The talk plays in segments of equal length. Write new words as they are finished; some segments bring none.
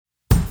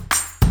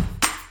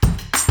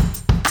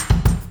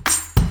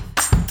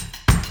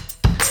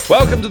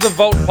Welcome to the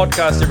Vault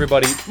podcast,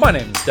 everybody. My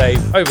name is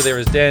Dave. Over there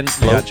is Dan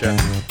Liacha,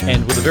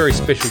 and with a very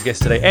special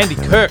guest today, Andy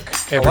Kirk,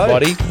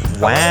 everybody.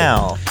 Hello.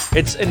 Wow.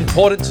 It's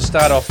important to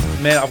start off.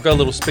 Man, I've got a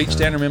little speech,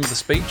 Dan. Remember the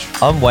speech?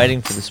 I'm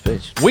waiting for the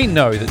speech. We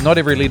know that not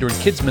every leader in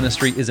kids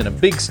ministry is in a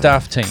big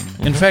staff team.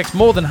 In fact,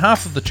 more than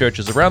half of the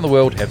churches around the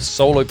world have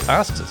solo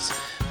pastors.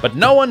 But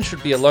no one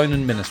should be alone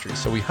in ministry,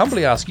 so we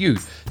humbly ask you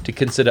to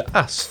consider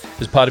us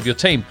as part of your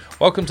team.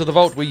 Welcome to the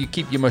Vault, where you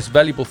keep your most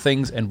valuable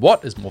things, and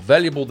what is more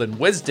valuable than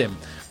wisdom?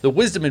 The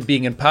wisdom in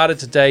being imparted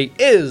today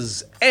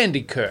is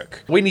Andy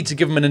Kirk. We need to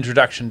give him an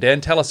introduction,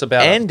 Dan. Tell us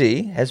about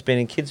Andy has been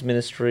in kids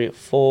ministry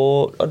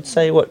for, I'd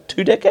say,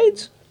 2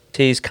 decades?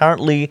 He's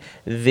currently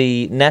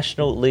the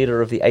national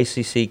leader of the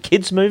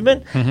ACCkids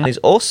movement. Mm-hmm. He's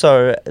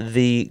also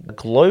the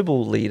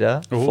global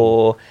leader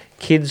for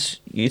kids,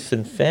 youth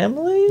and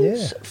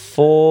families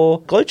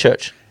for Glow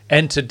Church.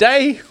 And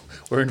today,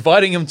 we're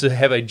inviting him to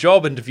have a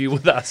job interview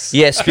with us.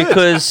 Yes,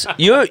 because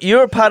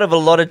you're a part of a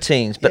lot of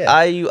teams, but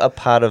are you a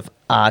part of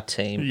our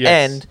team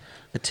and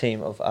the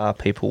team of our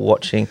people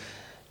watching?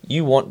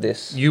 You want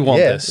this. You want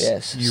this.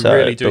 Yes. You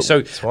really do.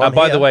 So,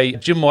 by the way,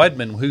 Jim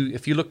Weidman, who,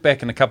 if you look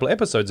back in a couple of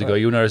episodes ago,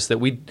 you'll notice that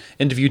we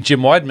interviewed Jim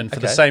Weidman for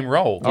the same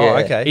role. Oh,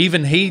 okay.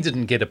 Even he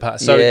didn't get a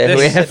part. So we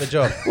this the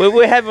job.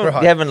 We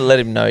haven't let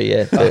him know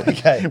yet. But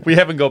Okay. we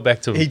haven't got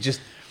back to him. He just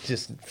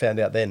found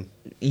out then.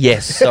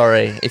 yes,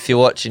 sorry. If you're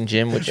watching,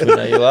 Jim, which we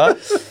know you are,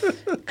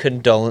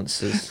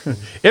 condolences.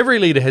 Every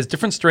leader has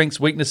different strengths,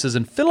 weaknesses,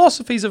 and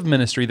philosophies of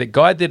ministry that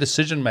guide their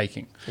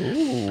decision-making.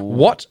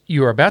 What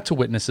you're about to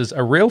witness is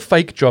a real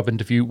fake job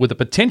interview with a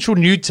potential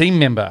new team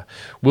member.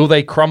 Will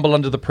they crumble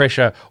under the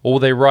pressure, or will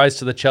they rise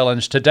to the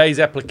challenge? Today's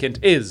applicant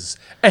is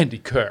Andy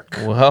Kirk.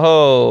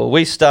 Whoa.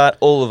 We start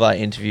all of our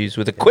interviews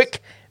with a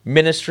quick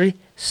ministry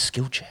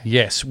skill check.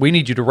 Yes, we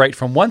need you to rate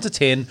from 1 to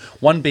 10,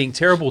 1 being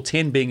terrible,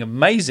 10 being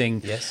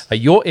amazing. Yes.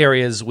 Your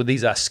areas,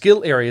 these are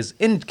skill areas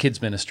in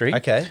kids ministry.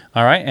 Okay.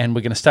 All right, and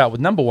we're going to start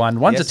with number 1,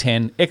 1 to Yes.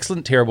 10,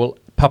 excellent, terrible,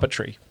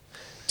 puppetry.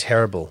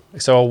 Terrible.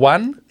 So a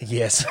 1?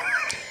 Yes.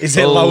 Is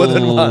it lower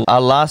than 1?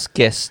 Our last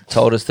guest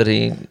told us that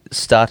he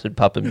started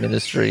puppet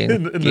ministry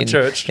in the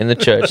church. In the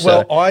church.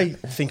 Well, So I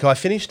think I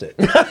finished it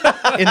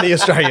in the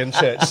Australian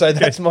church, so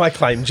that's my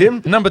claim,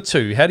 Jim. Number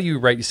 2, how do you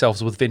rate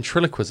yourselves with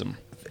ventriloquism?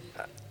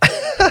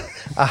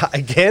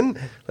 Again,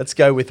 let's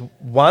go with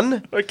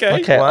 1.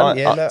 Okay. One,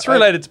 It's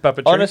related to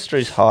puppetry.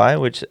 honesty's high,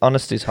 which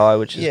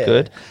is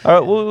good. All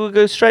right, we'll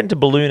go straight into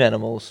balloon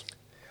animals.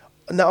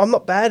 No, I'm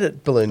not bad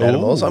at balloon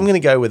animals. I'm going to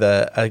go with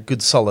a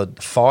good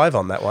solid 5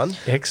 on that one.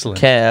 Excellent.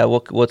 Okay,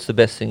 what's the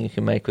best thing you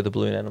can make with a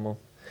balloon animal?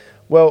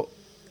 Well,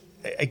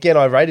 again,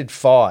 I rated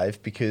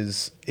 5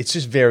 because it's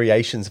just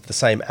variations of the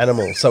same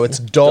animal. So it's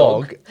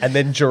dog and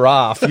then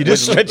giraffe. You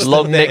just stretch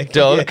Long-necked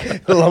dog.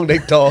 The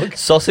long-necked dog.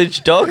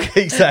 Sausage dog?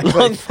 Exactly.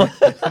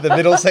 The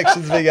middle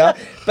section's bigger.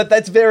 But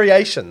that's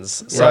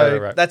variations. So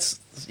Right. that's,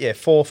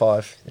 4 or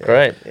 5. Yeah.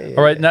 Great.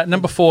 All right,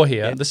 number 4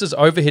 here. This is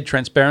overhead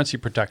transparency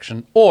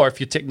protection, or if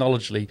you're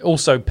technologically,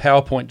 also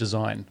PowerPoint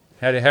design.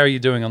 How are you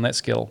doing on that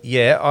skill?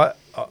 Yeah,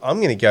 I'm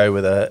going to go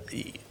with a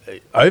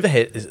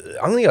overhead.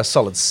 I'm going to go a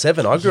solid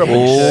 7. I grew up in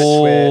a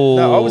church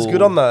where I was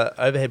good on the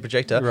overhead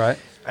projector. Right.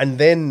 And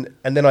then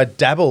I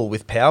dabble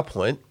with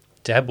PowerPoint.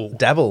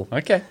 Dabble.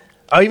 Okay.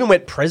 I even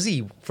went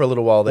Prezi for a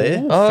little while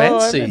there. Ooh, Oh,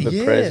 fancy. I remember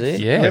Yeah. Prezi.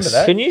 Yes. Remember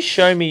that? Can you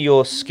show me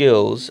your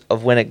skills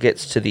of when it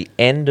gets to the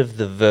end of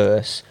the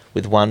verse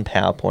with one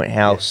PowerPoint,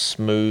 how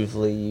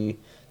smoothly you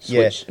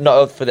switch?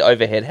 No, for the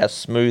overhead, how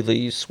smoothly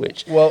you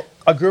switch. Well,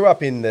 I grew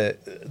up in the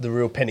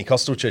real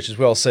Pentecostal church as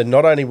well, so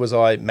not only was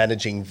I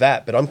managing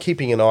that, but I'm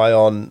keeping an eye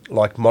on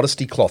like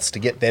modesty cloths to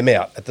get them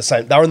out at the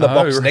same. They're in the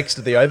box right. next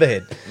to the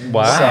overhead.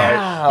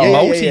 Wow. So,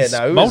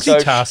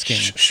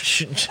 Multitasking.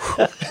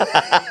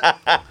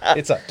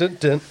 It's a dun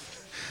dun.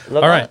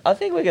 Look, All right. I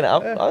think we're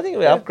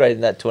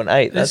upgrading that to an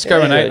 8. Let's That's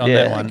go an pretty 8 good, on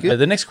yeah. that one.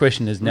 The next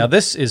question is, now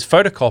this is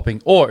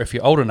photocopying, or if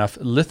you're old enough,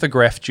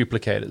 lithograph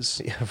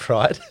duplicators.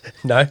 Right?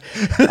 No,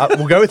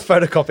 we'll go with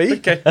photocopy.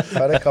 Okay.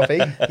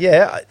 Photocopy.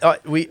 Yeah,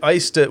 I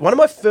used to. One of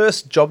my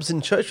first jobs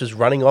in church was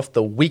running off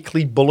the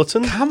weekly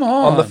bulletin. Come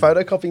on. the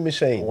photocopy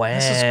machine. Wow.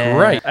 This is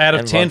great. Out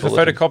of And 10 for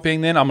bulletin.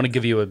 photocopying, then I'm going to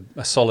give you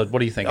a solid. What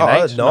do you think? Oh,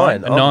 An 8?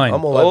 9. A 9.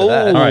 I'm all over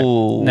that. All right.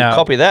 Ooh, Now-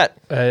 copy that.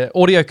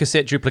 Audio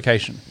cassette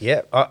duplication.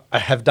 Yeah, I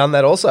have done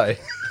that also.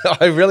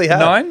 I really have.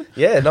 9?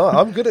 Yeah, no,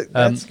 I'm good at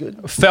that's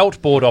good.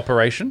 Felt board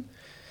operation.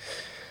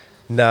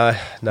 No,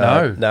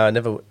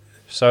 never.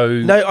 So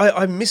No,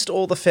 I missed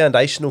all the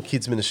foundational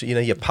kids ministry. You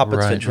know, your puppets,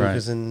 Right,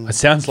 ventriloquers, right. and It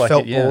sounds like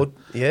felt it, yeah. board.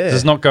 Yeah, this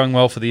is not going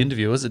well for the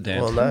interview, is it,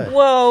 Dan? well, no.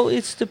 Well,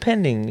 it's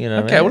depending, you know.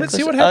 Okay, man, well, let's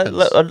see what because,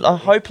 happens. I'm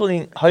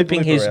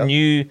hoping his around.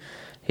 new,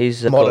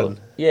 his Modern.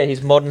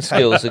 his modern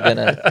skills are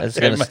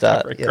gonna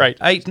start. Great.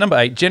 8. Number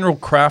 8. General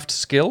craft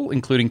skill,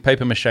 including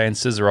paper mache and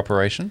scissor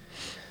operation.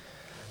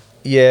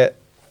 Yeah.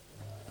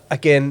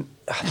 Again,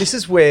 this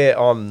is where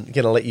I'm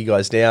going to let you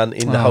guys down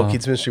in the whole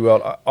kids ministry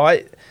world.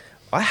 I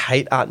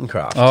hate art and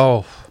craft.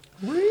 Oh,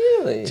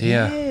 Really?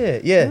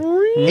 dear. Yeah.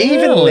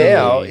 Even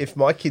now, if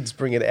my kids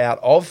bring it out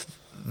of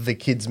the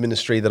kids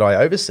ministry that I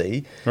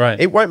oversee, Right.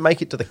 it won't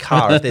make it to the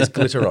car if there's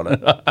glitter on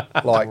it.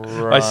 Like,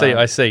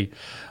 I see.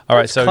 All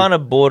right, It's so kind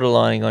of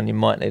borderlining on you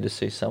might need to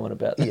see someone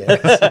about that.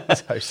 yeah,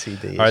 it's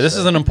OCD. all right, this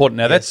is an important.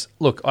 Now that's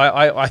look.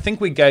 I think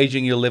we're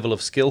gauging your level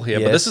of skill here,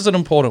 but Yes. this is an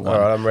important one.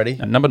 All right, I'm ready.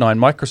 And number 9,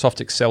 Microsoft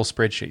Excel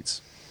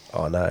spreadsheets.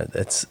 Oh no,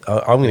 that's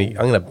I'm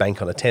gonna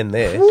bank on a 10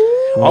 there.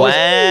 Wow.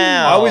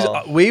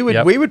 We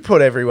Yep. would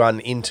put everyone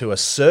into a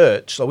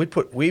search. So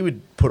we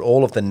would put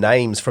all of the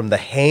names from the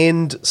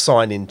hand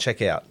sign in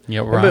checkout. Yeah,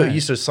 Remember right. we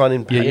used to sign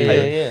in.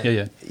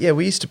 Yeah. Yeah,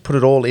 we used to put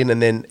it all in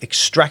and then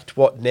extract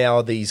what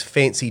now these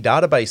fancy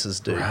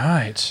databases do.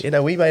 Right. You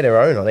know, we made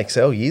our own on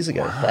Excel years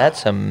ago.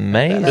 That's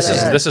amazing.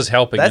 This is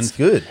helping. That's And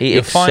good. He Your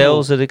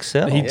excels final- at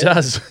Excel. He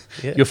does.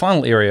 Yeah. Your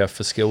final area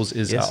for skills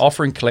is Yes.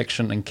 offering,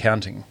 collection, and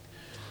counting.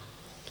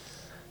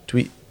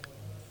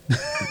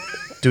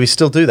 Do we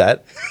still do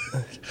that?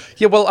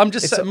 Yeah, well, I'm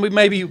just saying,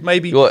 maybe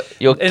Your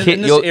in kid-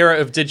 this your- era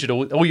of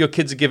digital, all your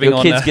kids are giving Your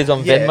on. kids get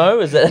on Yeah.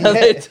 Venmo? Is that how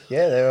they do?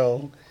 Yeah, they're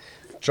all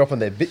dropping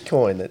their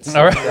Bitcoin. That's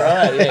all right.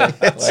 Right, yeah.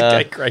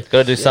 Okay, great. Got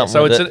to do something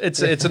So with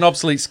it's it. it's an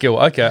obsolete skill.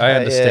 Okay, I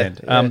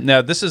understand. yeah.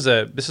 Now this is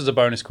a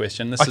bonus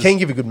question. This I is, can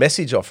give a good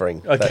message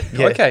offering. Okay, but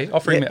yeah. okay,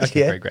 offering. Yeah, Okay,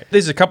 yeah. great.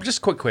 There's a couple,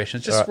 just quick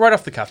questions, just All right. right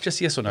off the cuff, just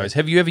yes or no's.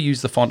 Have you ever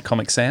used the font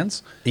Comic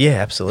Sans? Yeah,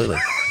 absolutely.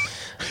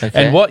 Okay.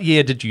 And what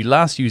year did you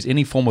last use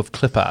any form of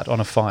clip art on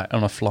a flyer?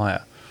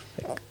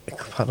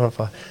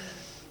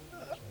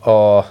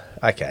 Oh,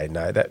 okay,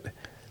 no, that.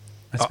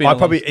 It's been I a long-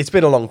 probably it's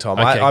been a long time.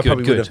 Okay, I good,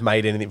 probably good. wouldn't have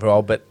made anything for a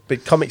while, but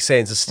Comic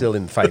Sans is still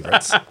in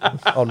favourites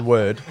on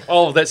Word.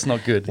 Oh, that's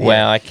not good.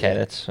 Wow, okay,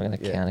 that's I'm going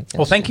to count against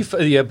Well, thank you for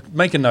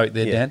make a note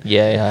there, Yeah. Dan.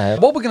 Yeah, I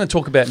have. What we're going to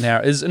talk about now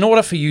is, in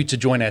order for you to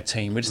join our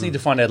team, we just need to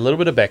find out a little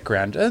bit of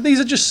background.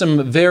 These are just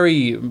some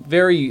very,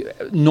 very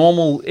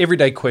normal,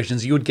 everyday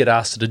questions you would get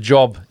asked at a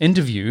job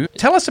interview.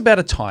 Tell us about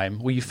a time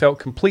where you felt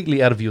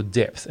completely out of your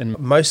depth. And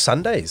Most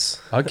Sundays.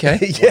 okay,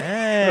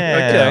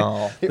 yeah.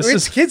 Wow. This It's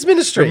is- kids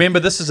ministry. remember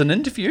this is an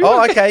interview.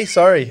 Oh, okay.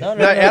 Sorry. No,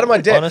 No, out of my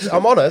depth. Honest.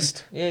 I'm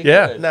honest. Yeah,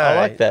 Yeah. good. No, I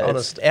like that.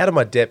 Honest. Out of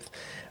my depth.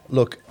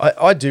 Look,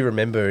 I do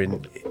remember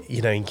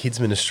in kids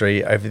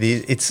ministry over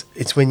the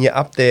it's when you're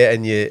up there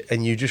and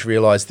you just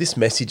realise this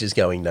message is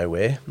going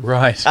nowhere.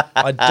 Right.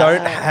 I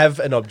don't have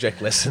an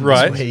object lesson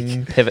Right. this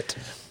week, Pivot.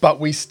 but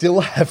we still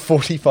have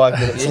 45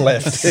 minutes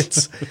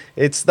left.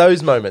 It's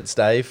those moments,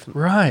 Dave.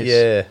 Right.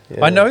 Yeah,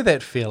 yeah. I know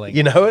that feeling.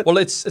 You know it? Well,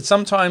 it's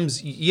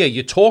sometimes,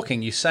 you're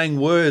talking, you're saying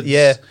words.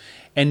 Yeah.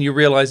 And you're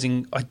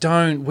realizing,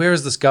 where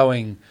is this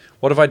going?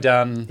 What have I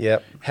done?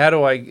 Yep. How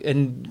do I,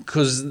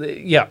 because,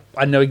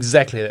 I know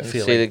exactly that See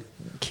feeling.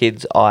 the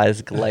kids'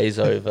 eyes glaze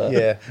over.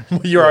 Yeah.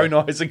 Your own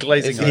eyes are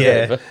glazing over.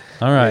 Yeah.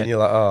 All right. And you're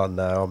like, oh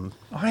no,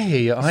 I hear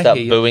you. I Start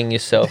hear you. booing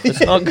yourself.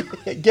 It's not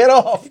good. get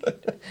off.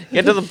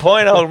 Get to the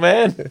point, old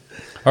man.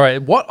 All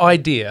right. What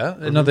idea,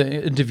 another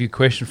interview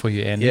question for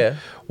you, Andy. Yeah.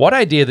 What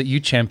idea that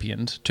you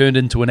championed turned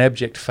into an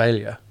abject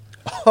failure?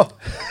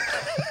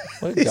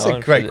 We're These are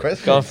going great for the-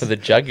 questions. Going for the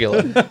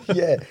jugular.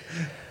 Yeah.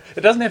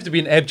 It doesn't have to be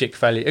an abject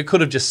failure. It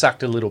could have just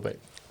sucked a little bit.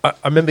 I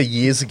remember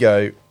years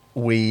ago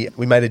we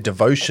made a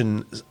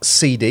devotion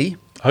CD,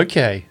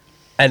 Okay.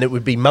 and it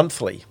would be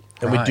monthly,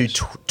 and we'd do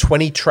Right.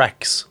 20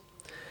 tracks.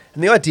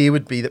 And the idea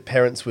would be that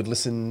parents would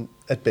listen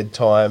at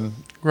bedtime,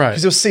 Right.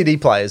 Because there were CD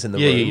players in the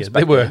Yeah, rooms. yeah, yeah.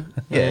 back They were.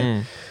 then.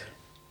 Yeah.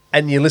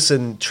 And you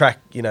listen track,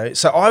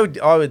 So I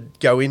would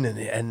go in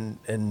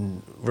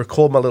and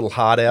record my little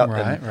heart out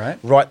and Right.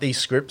 write these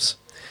scripts.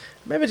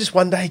 I remember just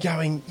one day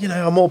going,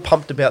 I'm all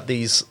pumped about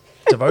these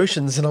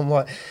devotions, and I'm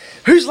like,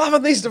 who's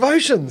loving these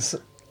devotions?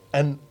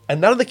 And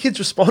none of the kids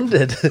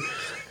responded.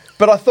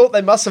 But I thought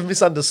they must have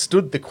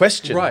misunderstood the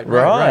question.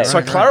 Right. So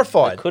I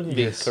clarified. That couldn't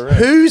be Yes. correct.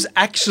 Who's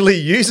actually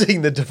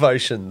using the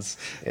devotions?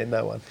 Yeah,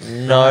 no one.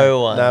 No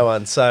one. No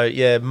one. So,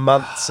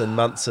 months and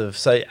months of,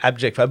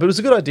 abject failure. But it was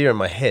a good idea in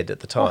my head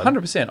at the time.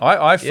 100%.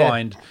 I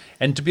find,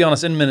 and to be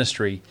honest, in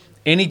ministry,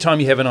 anytime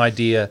you have an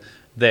idea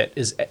that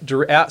is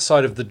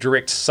outside of the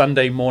direct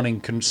Sunday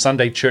morning,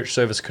 Sunday church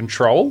service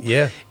control,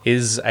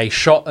 is a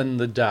shot in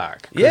the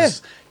dark.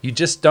 'Cause you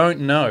just don't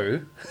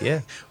know.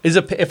 Yeah.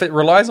 If it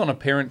relies on a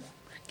parent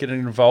getting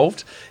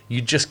involved,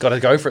 you just got to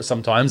go for it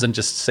sometimes and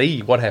just see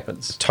what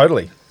happens.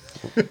 Totally.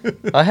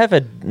 I have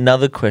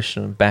another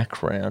question of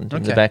background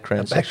in the Okay.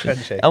 background A background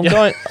section. check.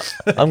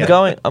 I'm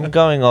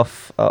going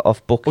off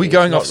book. Are you here.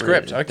 going It's off not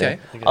script? really- Okay.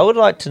 I would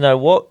like to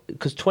know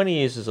because 20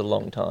 years is a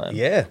long time.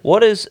 Yeah.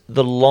 What is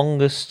the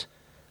longest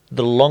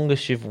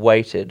you've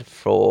waited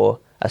for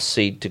a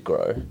seed to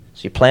grow?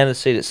 So you planted a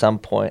seed at some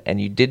point and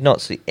you did not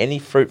see any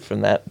fruit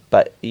from that,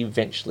 but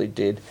eventually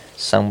did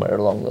somewhere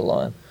along the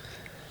line.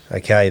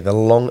 Okay, the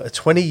long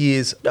 20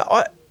 years. No,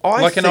 I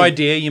Like an think-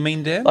 idea, you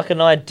mean, Dan? Like an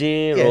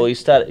idea, Yeah. or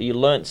you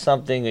learnt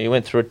something, or you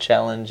went through a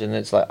challenge, and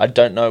it's like I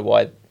don't know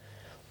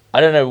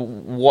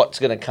what's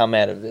going to come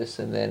out of this,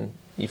 and then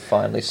you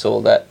finally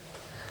saw that.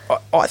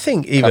 I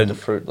think come even to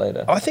fruit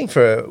later. I think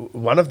for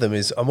one of them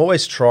is I'm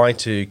always trying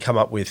to come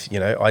up with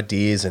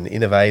ideas and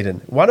innovate.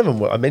 And one of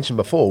them I mentioned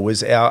before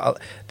was the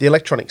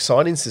electronic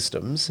sign-in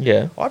systems.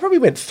 Yeah. I probably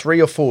went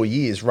 3 or 4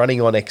 years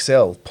running on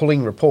Excel,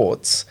 pulling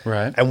reports,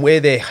 Right. and where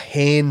they're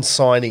hand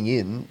signing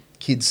in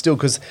kids still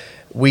because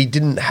we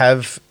didn't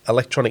have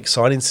electronic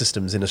sign-in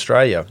systems in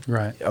Australia.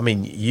 Right. I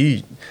mean,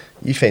 you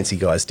fancy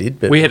guys did,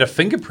 but We had a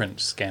fingerprint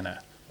scanner.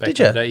 Back Did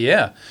in ya? the day,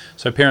 yeah.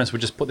 So parents would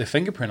just put their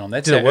fingerprint on.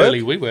 That's Did it how work?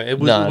 early we were. It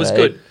was, no, it was no,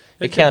 good.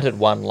 It counted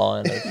one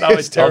line of, No,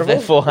 it's of their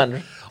terrible.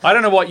 400. I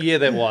don't know what year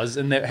that was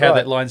and how Right.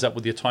 that lines up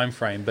with your time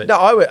frame, but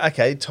no,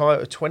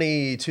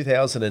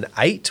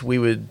 2008, we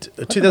would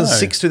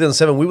 2006,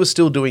 2007, we were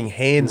still doing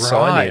hand right.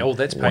 signing. Oh,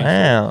 that's painful.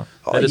 Wow.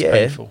 That is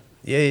painful.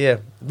 Yeah.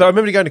 But I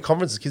remember going to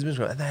conferences, kids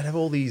ministry, and they'd have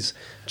all these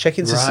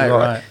check-in systems. Right, I'm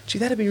like, right. gee,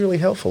 that'd be really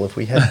helpful if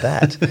we had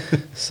that.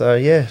 So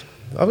yeah,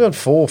 I've got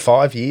 4 or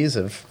 5 years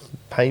of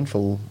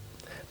painful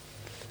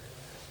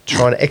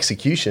trying to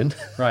execution.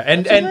 Right.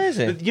 And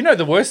amazing.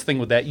 the worst thing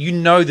with that,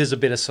 there's a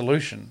better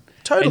solution.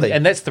 Totally.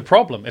 And that's the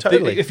problem.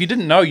 Totally. If you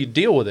didn't know, you'd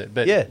deal with it.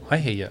 But Yeah. I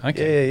hear you.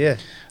 Okay. Yeah.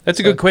 That's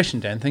a good question,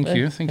 Dan. Thank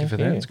you. Thank you for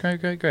thank that.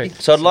 you. It's great.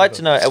 So I'd like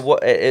to know,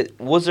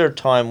 was there a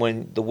time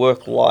when the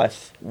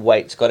work-life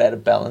weights got out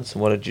of balance,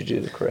 and what did you do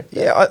to correct that?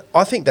 Yeah,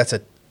 I think that's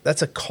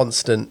a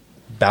constant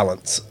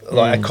balance,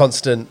 like a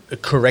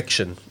constant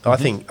correction. I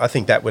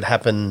think that would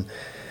happen.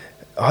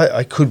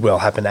 I could well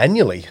happen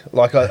annually.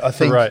 Like I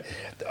think, Right.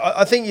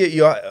 I think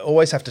you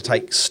always have to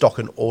take stock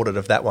and audit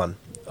of that one.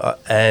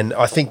 And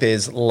I think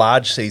there's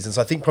large seasons.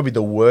 I think probably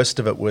the worst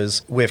of it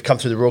was we've come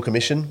through the Royal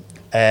Commission,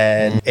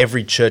 and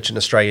every church in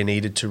Australia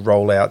needed to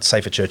roll out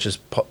Safer Churches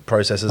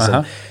processes.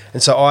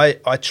 And so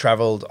I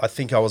travelled, I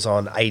think I was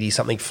on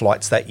 80-something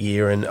flights that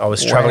year, and I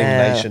was travelling the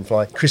Wow. nation,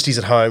 flying. Christy's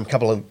at home, a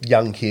couple of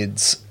young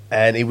kids,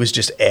 and it was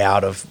just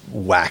out of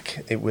whack.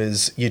 It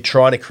was, you're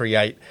trying to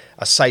create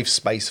a safe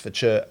space for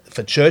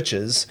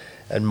churches,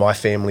 and my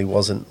family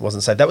wasn't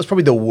safe. That was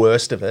probably the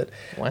worst of it.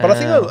 But I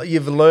Wow. think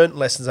you've learnt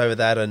lessons over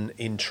that, and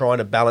in trying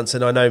to balance.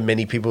 And I know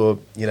many people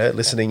are,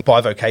 listening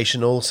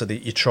bivocational, so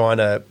that you're trying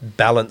to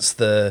balance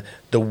the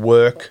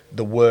work,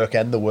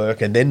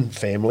 and then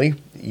family.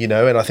 And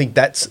I think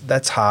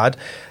that's hard.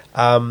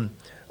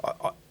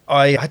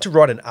 I had to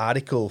write an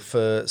article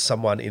for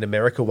someone in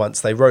America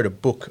once. They wrote a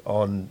book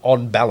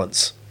on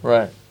balance.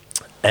 Right.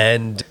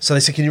 And so they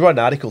said, can you write an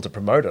article to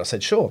promote it? I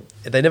said, sure.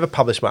 They never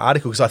published my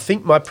article because I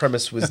think my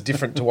premise was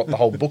different to what the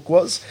whole book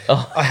was.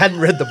 I hadn't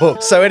read the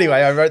book. So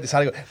anyway, I wrote this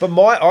article. But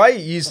I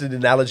used an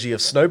analogy of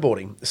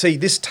snowboarding. See,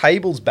 this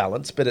table's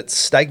balanced, but it's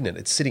stagnant.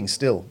 It's sitting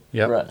still.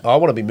 Yep. Right. I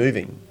want to be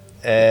moving,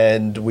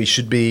 and we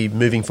should be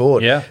moving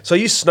forward. Yeah. So I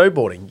use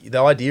snowboarding.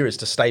 The idea is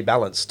to stay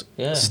balanced,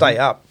 Yeah. stay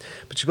up.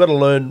 But you've got to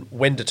learn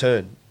when to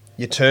turn.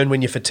 You turn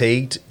when you're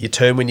fatigued. You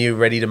turn when you're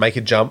ready to make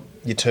a jump.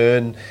 You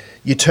turn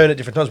at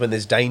different times when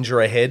there's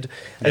danger ahead.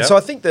 And Yep. so I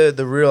think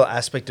the real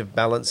aspect of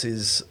balance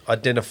is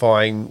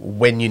identifying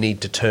when you need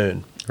to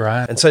turn.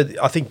 Right. And so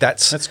I think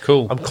that's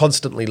cool. I'm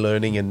constantly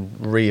learning and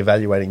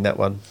reevaluating that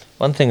one.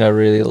 One thing I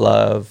really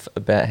love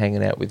about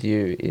hanging out with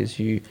you is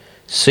you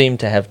seem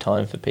to have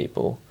time for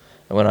people.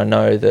 And when I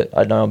know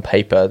on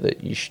paper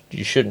that you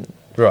shouldn't.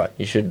 Right.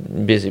 You should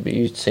be busy, but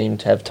you seem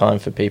to have time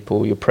for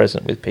people. You're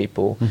present with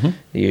people.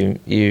 Mm-hmm.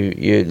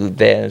 You're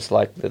there as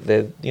like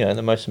they're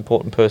the most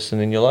important person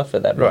in your life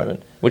at that Right.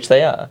 moment, which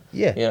they are.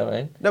 Yeah. You know what I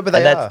mean? No, but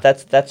they are.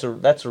 That's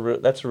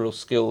a real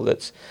skill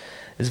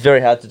it's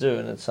very hard to do,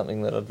 and it's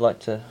something that I'd like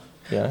to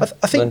I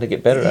think learn to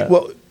get better at.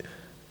 Well,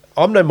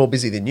 I'm no more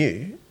busy than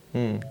you.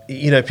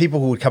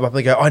 People who would come up and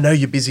they go, I know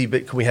you're busy,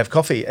 but can we have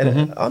coffee?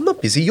 And I'm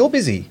not busy. You're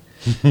busy.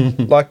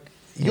 Like,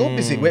 you're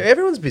busy.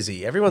 Everyone's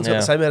busy. Everyone's got Yeah.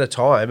 the same amount of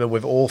time, and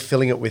we're all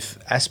filling it with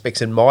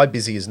aspects, and my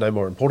busy is no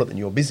more important than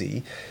your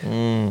busy.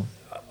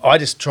 I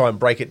just try and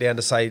break it down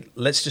to say,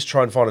 let's just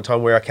try and find a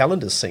time where our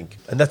calendars sync.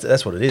 And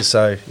that's what it is.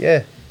 So,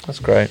 yeah. That's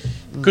great.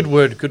 Good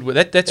word.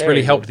 That's Very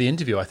really helped good. the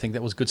interview. I think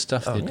that was good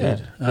stuff they yeah.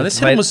 did. Let's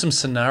hit them with some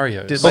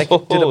scenarios. Did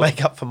it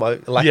make up for my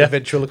lack of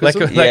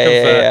ventriloquism?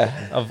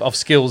 Lack of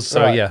skills.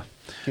 So, Right. yeah.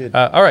 Good.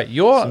 All right.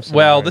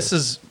 This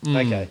is...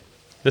 Okay.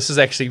 This is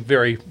actually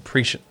very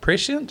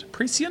prescient.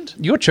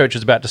 Your church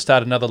is about to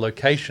start another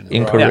location.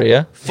 In Now,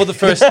 Korea? for the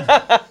first...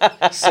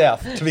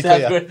 South, to be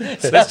clear.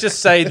 let's just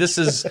say this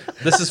is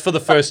for the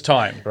first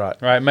time.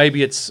 Right.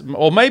 Maybe it's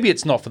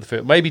not for the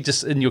first. Maybe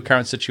just in your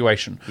current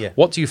situation. Yeah.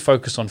 What do you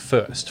focus on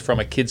first from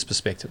a kid's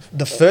perspective?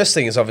 The first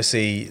thing is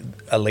obviously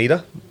a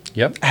leader.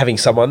 Yep. Having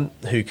someone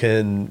who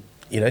can,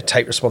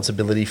 take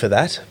responsibility for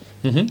that.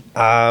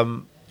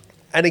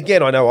 And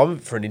again, I know I'm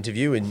for an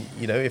interview, and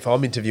if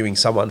I'm interviewing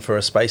someone for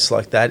a space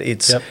like that,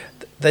 it's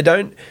they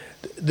don't.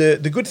 The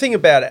good thing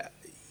about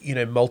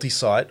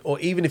multi-site, or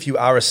even if you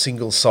are a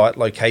single site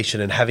location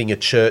and having a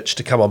church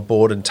to come on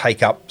board and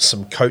take up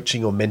some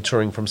coaching or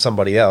mentoring from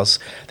somebody else,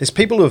 there's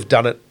people who have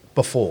done it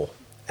before.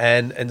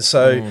 And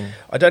so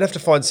I don't have to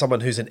find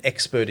someone who's an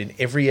expert in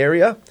every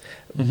area,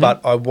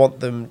 but I want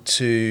them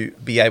to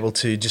be able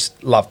to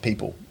just love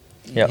people.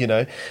 Yep. You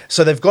know,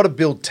 so they've got to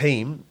build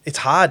team. It's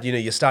hard, you know,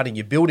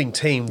 you're building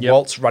team Yep.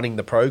 whilst running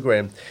the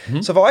program.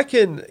 So if I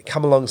can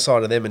come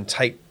alongside of them and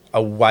take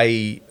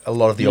away a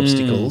lot of the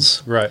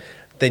obstacles, Right.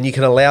 then you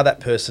can allow that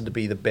person to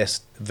be the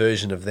best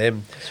version of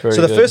them. very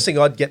So the good. first thing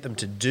I'd get them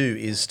to do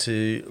is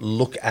to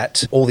look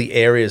at all the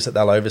areas that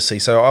they'll oversee.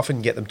 So I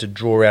often get them to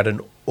draw out an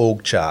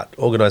org chart,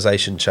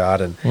 organisation chart,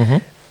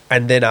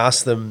 and then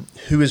ask them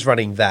who is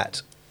running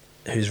that,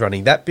 who's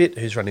running that bit,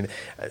 who's running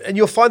and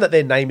you'll find that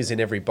their name is in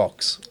every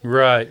box.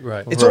 Right.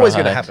 It's always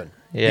going to Right. happen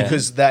Yeah.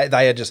 because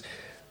they are just,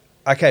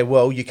 okay,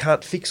 well, you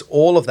can't fix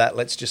all of that.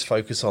 Let's just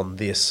focus on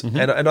this.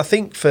 And I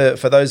think for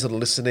those that are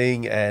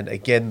listening, and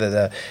again, that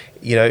are,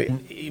 you know,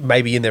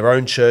 maybe in their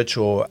own church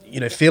or, you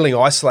know, feeling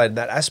isolated in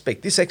that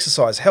aspect, this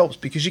exercise helps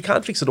because you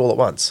can't fix it all at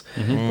once.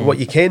 But what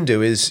you can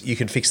do is you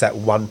can fix that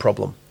one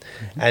problem.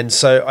 And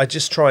so I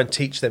just try and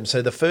teach them.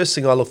 So the first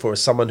thing I look for is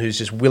someone who's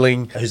just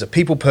willing, who's a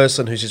people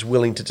person, who's just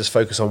willing to just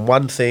focus on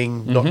one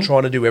thing, not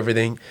trying to do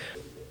everything.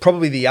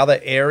 Probably the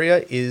other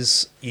area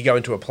is you go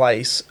into a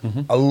place,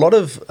 a lot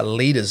of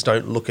leaders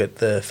don't look at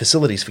the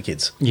facilities for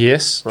kids.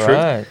 Yes.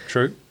 Right.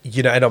 True.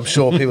 You know, and I'm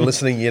sure people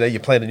listening, you know, you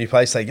plan a new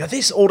place, they go,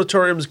 this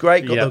auditorium's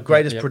great, got Yeah, the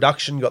greatest yeah.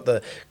 production, got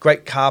the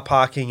great car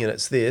parking, and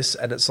it's this.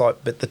 And it's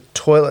like, but the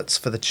toilets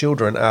for the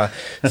children are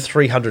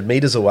 300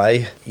 metres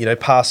away, you know,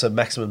 past a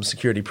maximum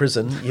security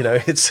prison. You know,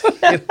 it's,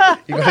 you've got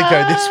to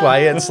go this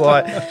way. And it's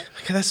like,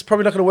 okay, that's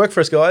probably not going to work for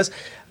us, guys.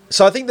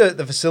 So I think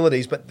the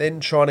facilities, but then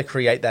trying to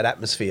create that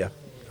atmosphere.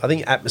 I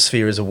think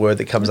atmosphere is a word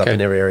that comes up Okay. in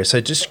every area. So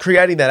just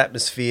creating that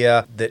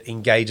atmosphere that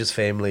engages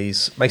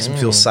families, makes them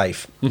feel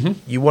safe.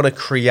 You want to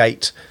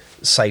create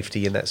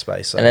safety in that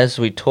space. So. And as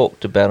we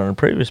talked about on a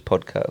previous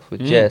podcast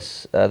with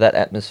Jess, that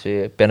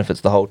atmosphere benefits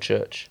the whole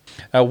church.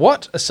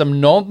 What are some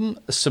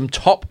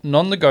top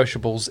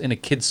non-negotiables in a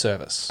kids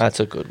service? That's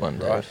a good one,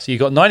 Dave. So you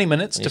got 90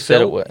 minutes You to said it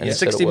fill, well- and and you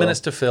said 60 it well. minutes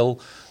to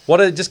fill.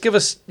 Just give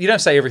us. You don't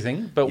say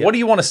everything, but what do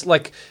you want to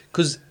like?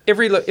 Because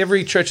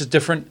every church is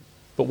different.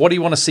 But what do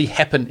you want to see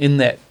happen in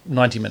that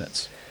 90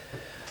 minutes?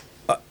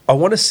 I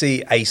want to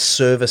see a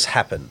service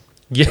happen.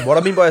 Yeah. And what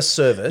I mean by a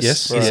service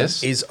Yes, is,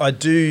 yes. is I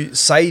do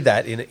say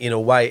that in a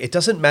way. It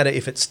doesn't matter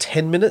if it's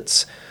 10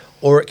 minutes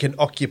or it can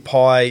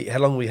occupy, how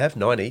long we have?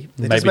 90. It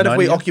Maybe doesn't matter 90, if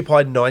we yeah.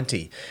 occupy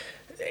 90.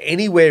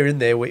 Anywhere in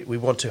there, we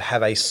want to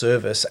have a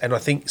service. And I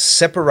think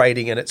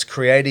separating and it's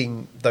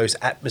creating those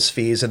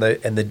atmospheres and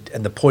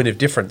the point of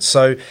difference.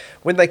 So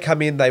when they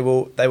come in, they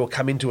will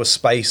come into a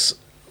space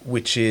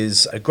which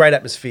is a great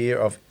atmosphere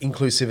of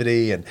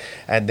inclusivity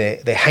and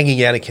they're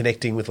hanging out and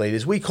connecting with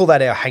leaders. We call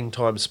that our hang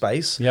time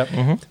space. Yep.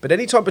 But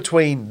anytime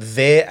between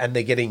there and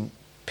they're getting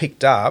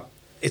picked up,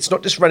 it's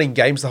not just running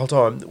games the whole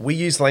time. We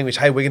use the language,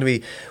 hey,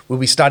 we'll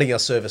be starting our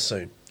service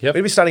soon. Yep. We're going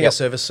to be starting our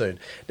service soon.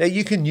 Now,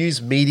 you can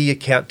use media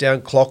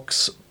countdown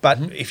clocks, but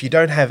if you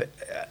don't have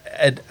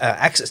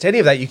access to any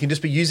of that, you can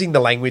just be using the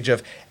language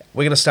of,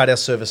 we're going to start our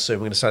service soon.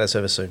 We're going to start our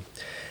service soon.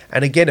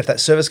 And again, if that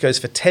service goes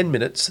for 10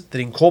 minutes, that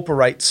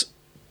incorporates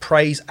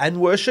praise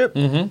and worship,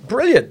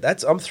 brilliant.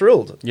 I'm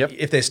thrilled. Yep.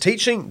 If there's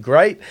teaching,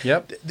 great.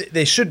 Yep.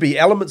 There should be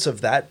elements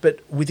of that, but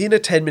within a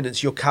 10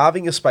 minutes, you're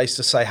carving a space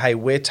to say, hey,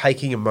 we're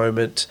taking a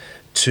moment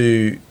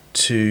to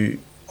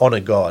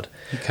honour God.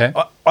 Okay.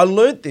 I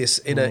learned this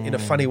in a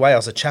funny way. I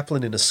was a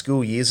chaplain in a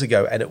school years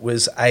ago, and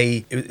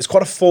it's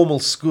quite a formal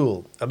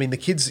school. I mean, the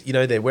kids, you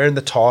know, they're wearing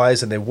the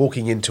ties and they're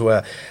walking into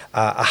a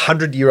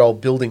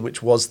 100-year-old building,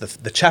 which was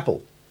the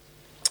chapel.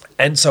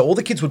 And so all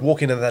the kids would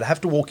walk in and they'd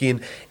have to walk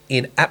in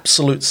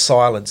absolute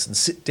silence and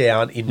sit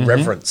down in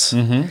reverence.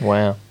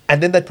 Wow.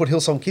 And then they'd put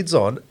Hillsong Kids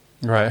on.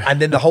 Right.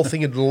 And then the whole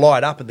thing would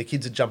light up and the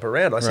kids would jump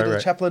around. I said to the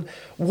chaplain,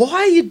 why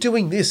are you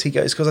doing this? He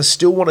goes, because I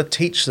still want to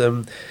teach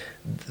them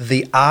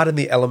the art and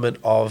the element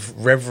of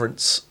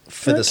reverence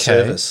for the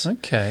service.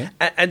 Okay.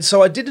 And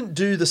so I didn't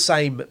do the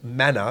same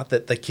manner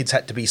that the kids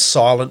had to be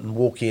silent and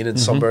walk in and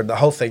somber and the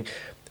whole thing.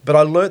 But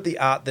I learnt the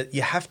art that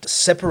you have to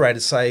separate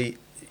and say,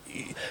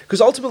 because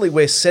ultimately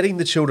we're setting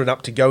the children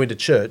up to go into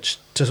church,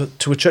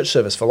 to a church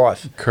service for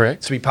life.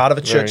 Correct. To be part of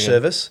a Very church good.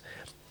 service.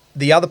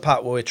 The other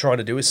part what we're trying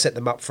to do is set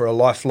them up for a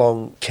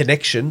lifelong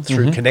connection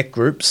through connect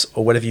groups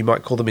or whatever you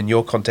might call them in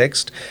your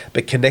context,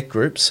 but connect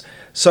groups.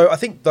 So I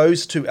think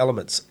those two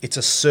elements, it's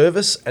a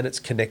service and it's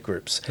connect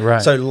groups.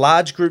 Right. So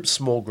large group,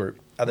 small group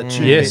are the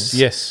two Yes, bits.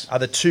 yes. Are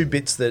the two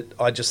bits that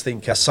I just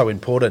think are so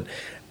important.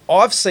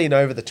 I've seen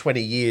over the 20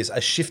 years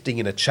a shifting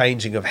and a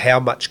changing of how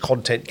much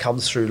content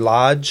comes through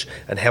large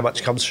and how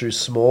much comes through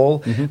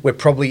small. We're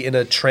probably in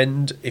a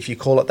trend, if you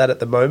call it that at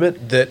the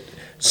moment, that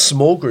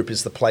small group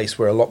is the place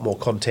where a lot more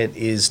content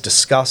is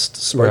discussed,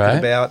 spoken Right,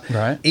 about.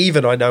 right.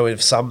 Even I know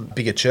of some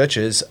bigger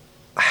churches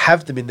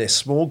have them in their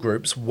small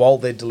groups while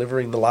they're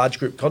delivering the large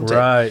group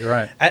content.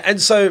 Right.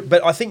 And so,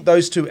 but I think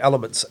those two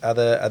elements are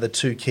the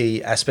two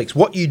key aspects.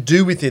 What you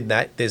do within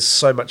that, there's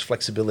so much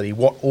flexibility.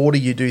 What order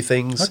you do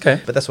things.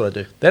 Okay. But that's what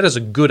I do. That is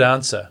a good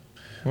answer.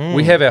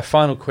 We have our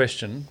final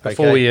question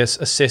before Okay. we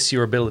assess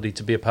your ability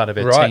to be a part of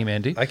our Right. team,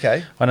 Andy.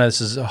 Okay. I know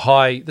this is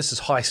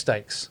high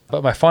stakes,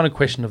 but my final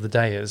question of the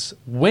day is: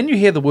 when you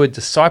hear the word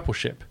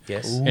discipleship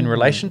Yes. in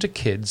relation to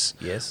kids,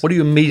 Yes. what do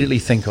you immediately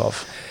think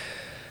of?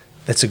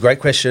 That's a great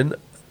question.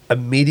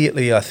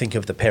 Immediately, I think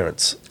of the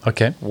parents.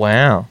 Okay.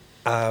 Wow.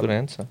 Good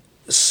answer.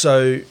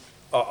 So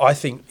I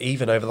think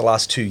even over the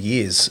last 2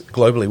 years,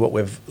 globally, what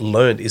we've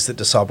learned is that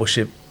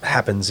discipleship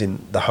happens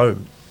in the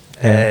home.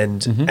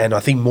 And I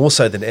think more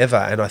so than ever.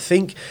 And I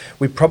think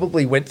we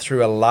probably went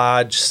through a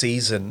large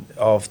season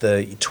of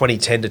the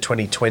 2010 to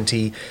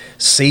 2020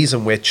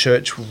 season where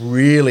church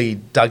really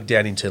dug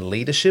down into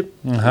leadership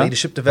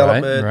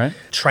development, Right.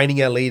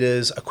 training our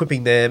leaders,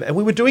 equipping them. And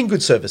we were doing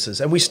good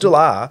services, and we still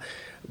are.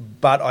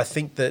 But I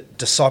think that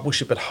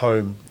discipleship at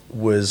home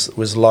was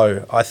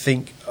low. I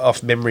think,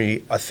 off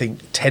memory,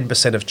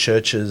 10% of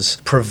churches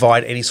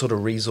provide any sort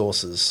of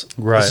resources.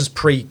 Right. This is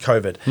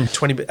pre-COVID.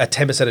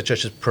 10% of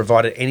churches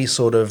provided any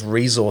sort of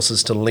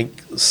resources to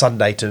link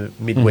Sunday to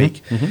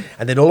midweek.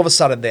 And then all of a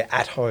sudden they're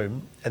at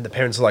home and the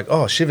parents are like,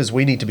 oh, shivers,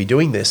 we need to be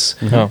doing this.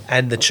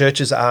 And the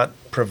churches aren't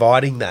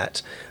providing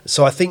that.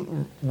 So I think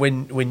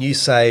when you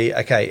say,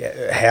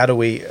 okay, how do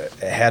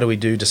we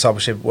do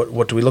discipleship?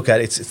 What do we look at?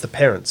 It's the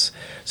parents.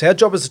 So our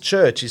job as a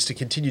church is to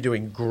continue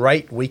doing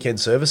great weekend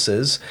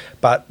services,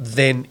 but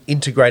then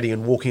integrating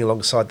and walking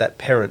alongside that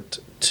parent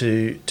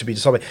to be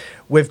discipled.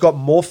 We've got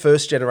more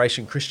first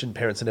generation Christian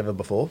parents than ever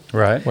before.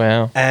 Right.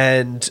 Wow.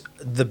 And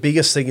the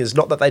biggest thing is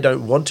not that they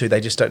don't want to,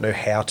 they just don't know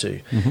how to.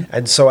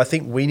 And so I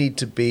think we need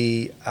to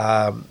be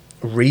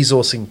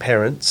resourcing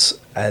parents,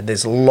 and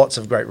there's lots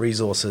of great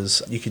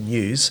resources you can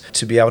use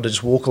to be able to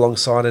just walk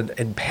alongside and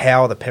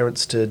empower the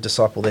parents to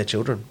disciple their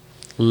children.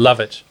 Love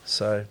it.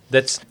 So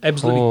That's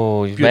absolutely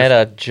Oh, you've beautiful. made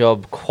our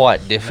job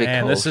quite difficult.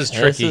 Man, this is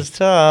tricky. This is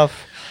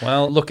tough.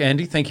 Well, look,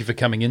 Andy, thank you for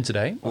coming in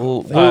today.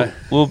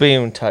 We'll be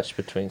in touch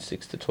between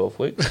 6 to 12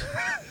 weeks.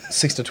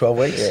 6 to 12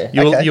 weeks.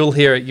 Yeah. You'll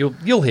hear it.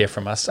 You'll hear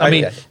from us. I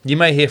mean, Okay. you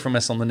may hear from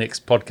us on the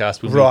next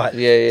podcast. When Right.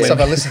 Yeah. So, if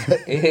I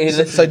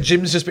listen, so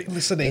Jim's just been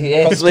listening.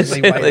 Yeah,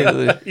 Constantly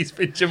waiting. He's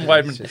been Jim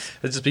Weidman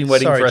has just been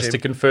waiting Sorry, for us Jim. to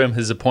confirm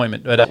his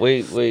appointment. But,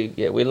 we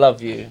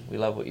love you. We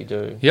love what you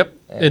do. yep.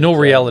 And, In all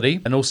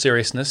reality, in all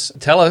seriousness,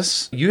 tell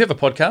us, you have a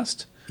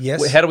podcast.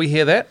 Yes. How do we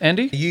hear that,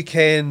 Andy? You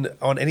can,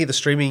 on any of the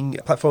streaming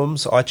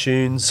platforms,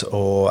 iTunes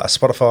or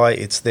Spotify,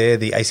 it's there,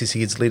 the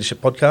ACCkids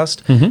Leadership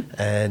Podcast.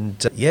 And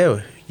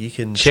you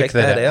can check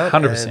that out.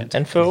 100%.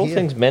 And for all Yeah.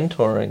 things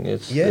mentoring,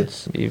 it's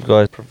you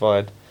guys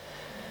provide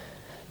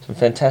some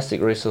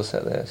fantastic resource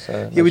out there.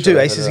 So Yeah, we make sure do.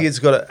 they put it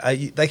ACCkids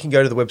got they can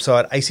go to the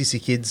website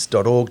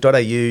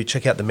acckids.org.au,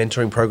 check out the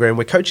mentoring program.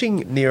 We're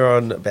coaching near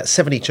on about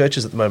 70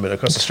 churches at the moment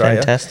across Australia.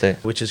 fantastic.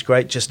 Which is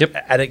great.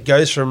 And it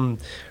goes from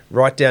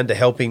right down to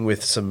helping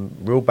with some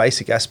real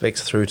basic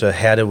aspects through to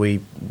how do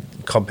we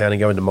compound and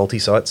go into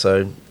multi-site.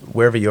 So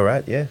wherever you're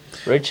at,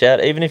 Reach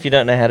out, even if you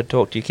don't know how to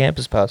talk to your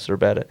campus pastor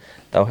about it.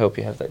 They'll help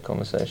you have that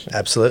conversation.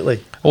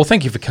 absolutely. Well,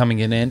 thank you for coming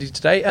in, Andy,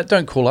 today.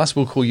 Don't call us,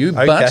 we'll call you.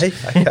 Okay. But Okay.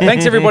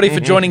 thanks, everybody, for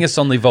joining us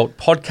on the Vault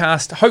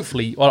podcast.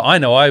 Hopefully, I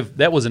know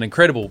that was an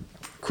incredible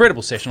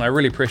session. I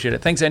really appreciate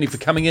it. Thanks, Andy, for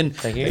coming in.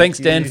 Thank you. Thanks,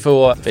 Dan,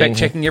 for Being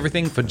fact-checking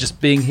everything, for just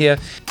being here.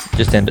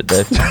 Just end it,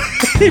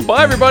 Dave.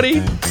 Bye,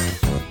 everybody.